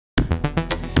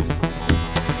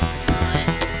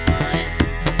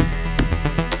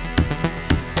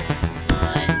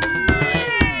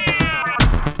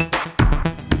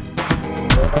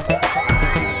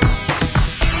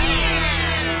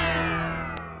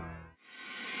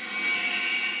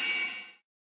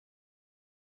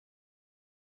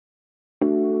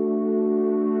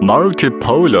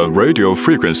Multipolar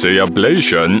radiofrequency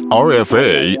ablation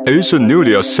 (RFA) is a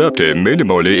newly accepted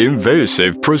minimally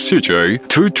invasive procedure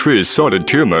to treat solid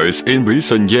tumors in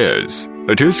recent years.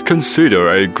 It is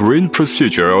considered a green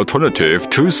procedure alternative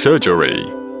to surgery.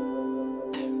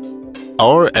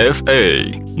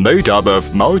 RFA, made up of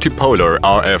multipolar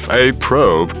RFA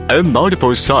probe and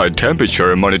multiple site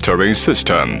temperature monitoring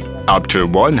system, up to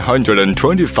 125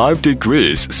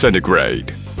 degrees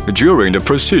centigrade. During the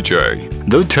procedure,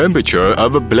 the temperature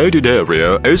of a bladed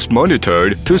area is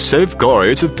monitored to safeguard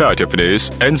its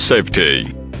effectiveness and safety.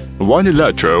 One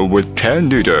electrode with 10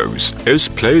 needles is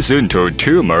placed into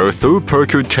tumor through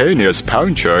percutaneous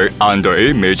puncture under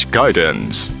image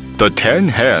guidance. The 10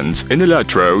 hands in the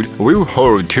electrode will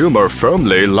hold tumor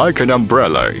firmly like an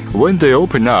umbrella when they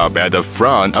open up at the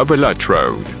front of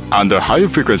electrode. Under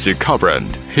high-frequency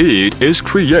current, heat is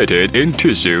created in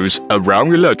tissues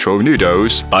around electrode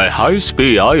needles by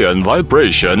high-speed ion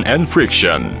vibration and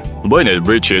friction. When it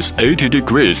reaches 80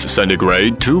 degrees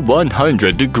centigrade to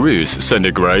 100 degrees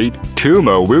centigrade,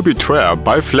 tumor will be trapped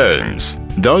by flames,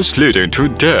 thus leading to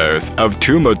death of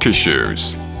tumor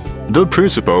tissues. The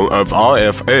principle of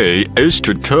RFA is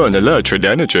to turn electric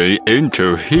energy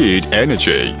into heat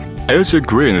energy. As a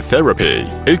green therapy,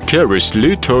 it carries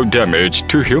little damage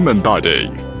to human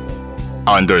body.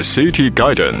 Under CT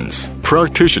guidance,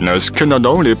 practitioners can not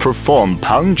only perform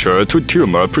puncture to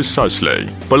tumor precisely,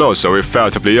 but also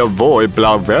effectively avoid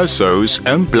blood vessels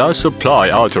and blood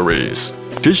supply arteries.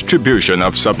 Distribution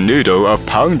of subneedle of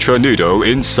puncture needle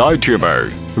inside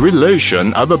tumor.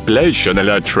 Relation of ablation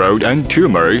electrode and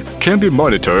tumor can be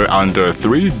monitored under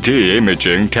 3D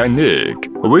imaging technique,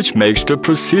 which makes the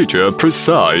procedure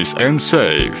precise and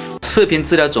safe. 射频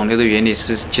治疗肿瘤的原理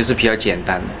其实比较简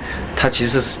单的，它其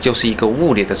实就是一个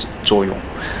物理的作用，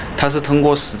它是通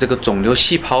过使这个肿瘤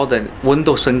细胞的温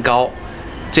度升高，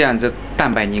这样子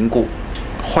蛋白凝固，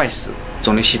坏死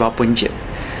肿瘤细胞崩解。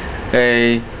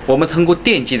我们通过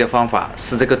电击的方法，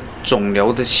使这个肿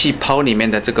瘤的细胞里面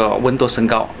的这个温度升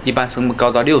高，一般升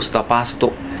高到60到80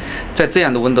度，在这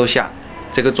样的温度下，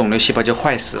这个肿瘤细胞就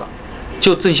坏死了，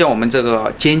就正像我们这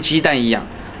个煎鸡蛋一样，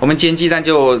我们煎鸡蛋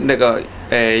就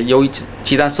由于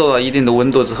鸡蛋受到一定的温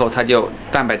度之后，它就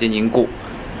蛋白就凝固，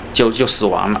就死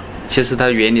亡了。其实它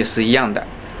的原理是一样的。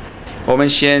我们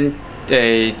先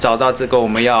找到这个我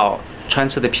们要穿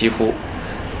刺的皮肤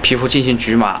进行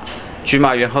局麻。局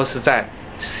麻然后是在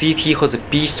CT 或者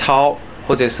B 超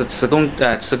或者是磁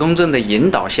共振的引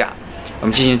导下，我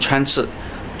们进行穿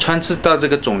刺到这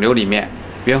个肿瘤里面，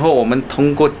然后我们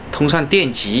通上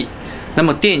电极，那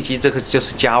么电极这个就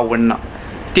是加温了，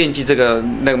电极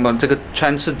那么这个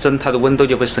穿刺针它的温度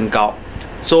就会升高，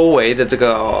周围的这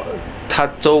个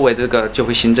就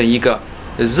会形成一个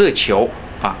热球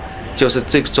啊，就是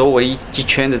这个周围一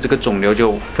圈的这个肿瘤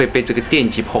就会被这个电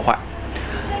极破坏。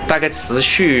大概持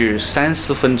续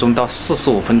30分钟到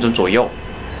45分钟左右，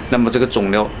那么这个肿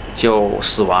瘤就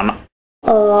死亡了。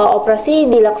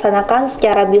Operasi dilaksanakan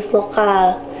secara bius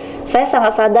lokal. Saya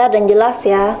sangat sadar dan jelas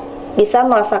ya, bisa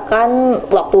merasakan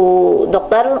waktu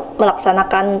dokter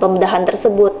melaksanakan pembedahan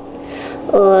tersebut.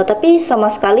 Tapi sama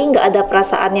sekali nggak ada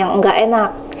perasaan yang nggak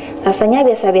enak. Rasanya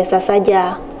biasa-biasa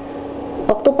saja.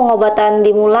 Waktu pengobatan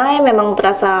dimulai memang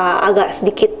terasa agak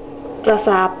sedikit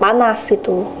rasa panas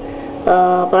gitu.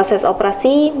 Proses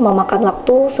operasi memakan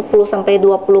waktu 10-20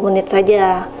 menit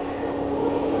saja.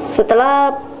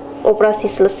 Setelah operasi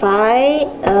selesai,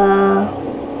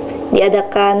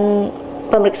 diadakan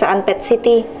pemeriksaan PET CT.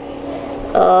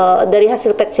 Dari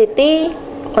hasil PET CT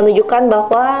menunjukkan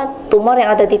bahwa tumor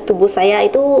yang ada di tubuh saya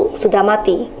itu sudah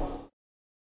mati.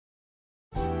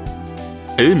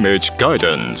 Image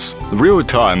guidance,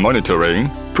 real-time monitoring,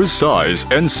 precise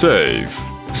and safe,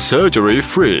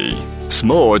 surgery-free.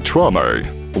 Small trauma,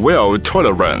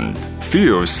 well-tolerant,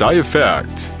 few side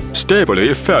effects,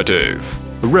 stably effective,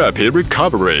 rapid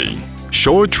recovery,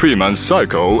 short treatment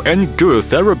cycle and good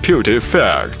therapeutic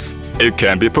effects. It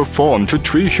can be performed to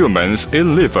treat humans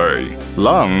in liver,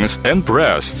 lungs and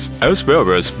breasts, as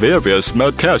well as various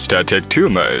metastatic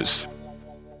tumors.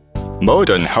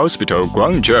 Modern Hospital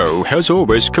Guangzhou has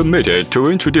always committed to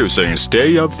introducing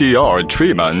state-of-the-art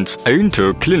treatments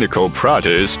into clinical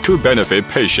practice to benefit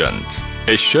patients.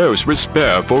 It shows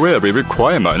respect for every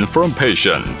requirement from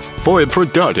patients for a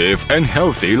productive and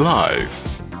healthy life.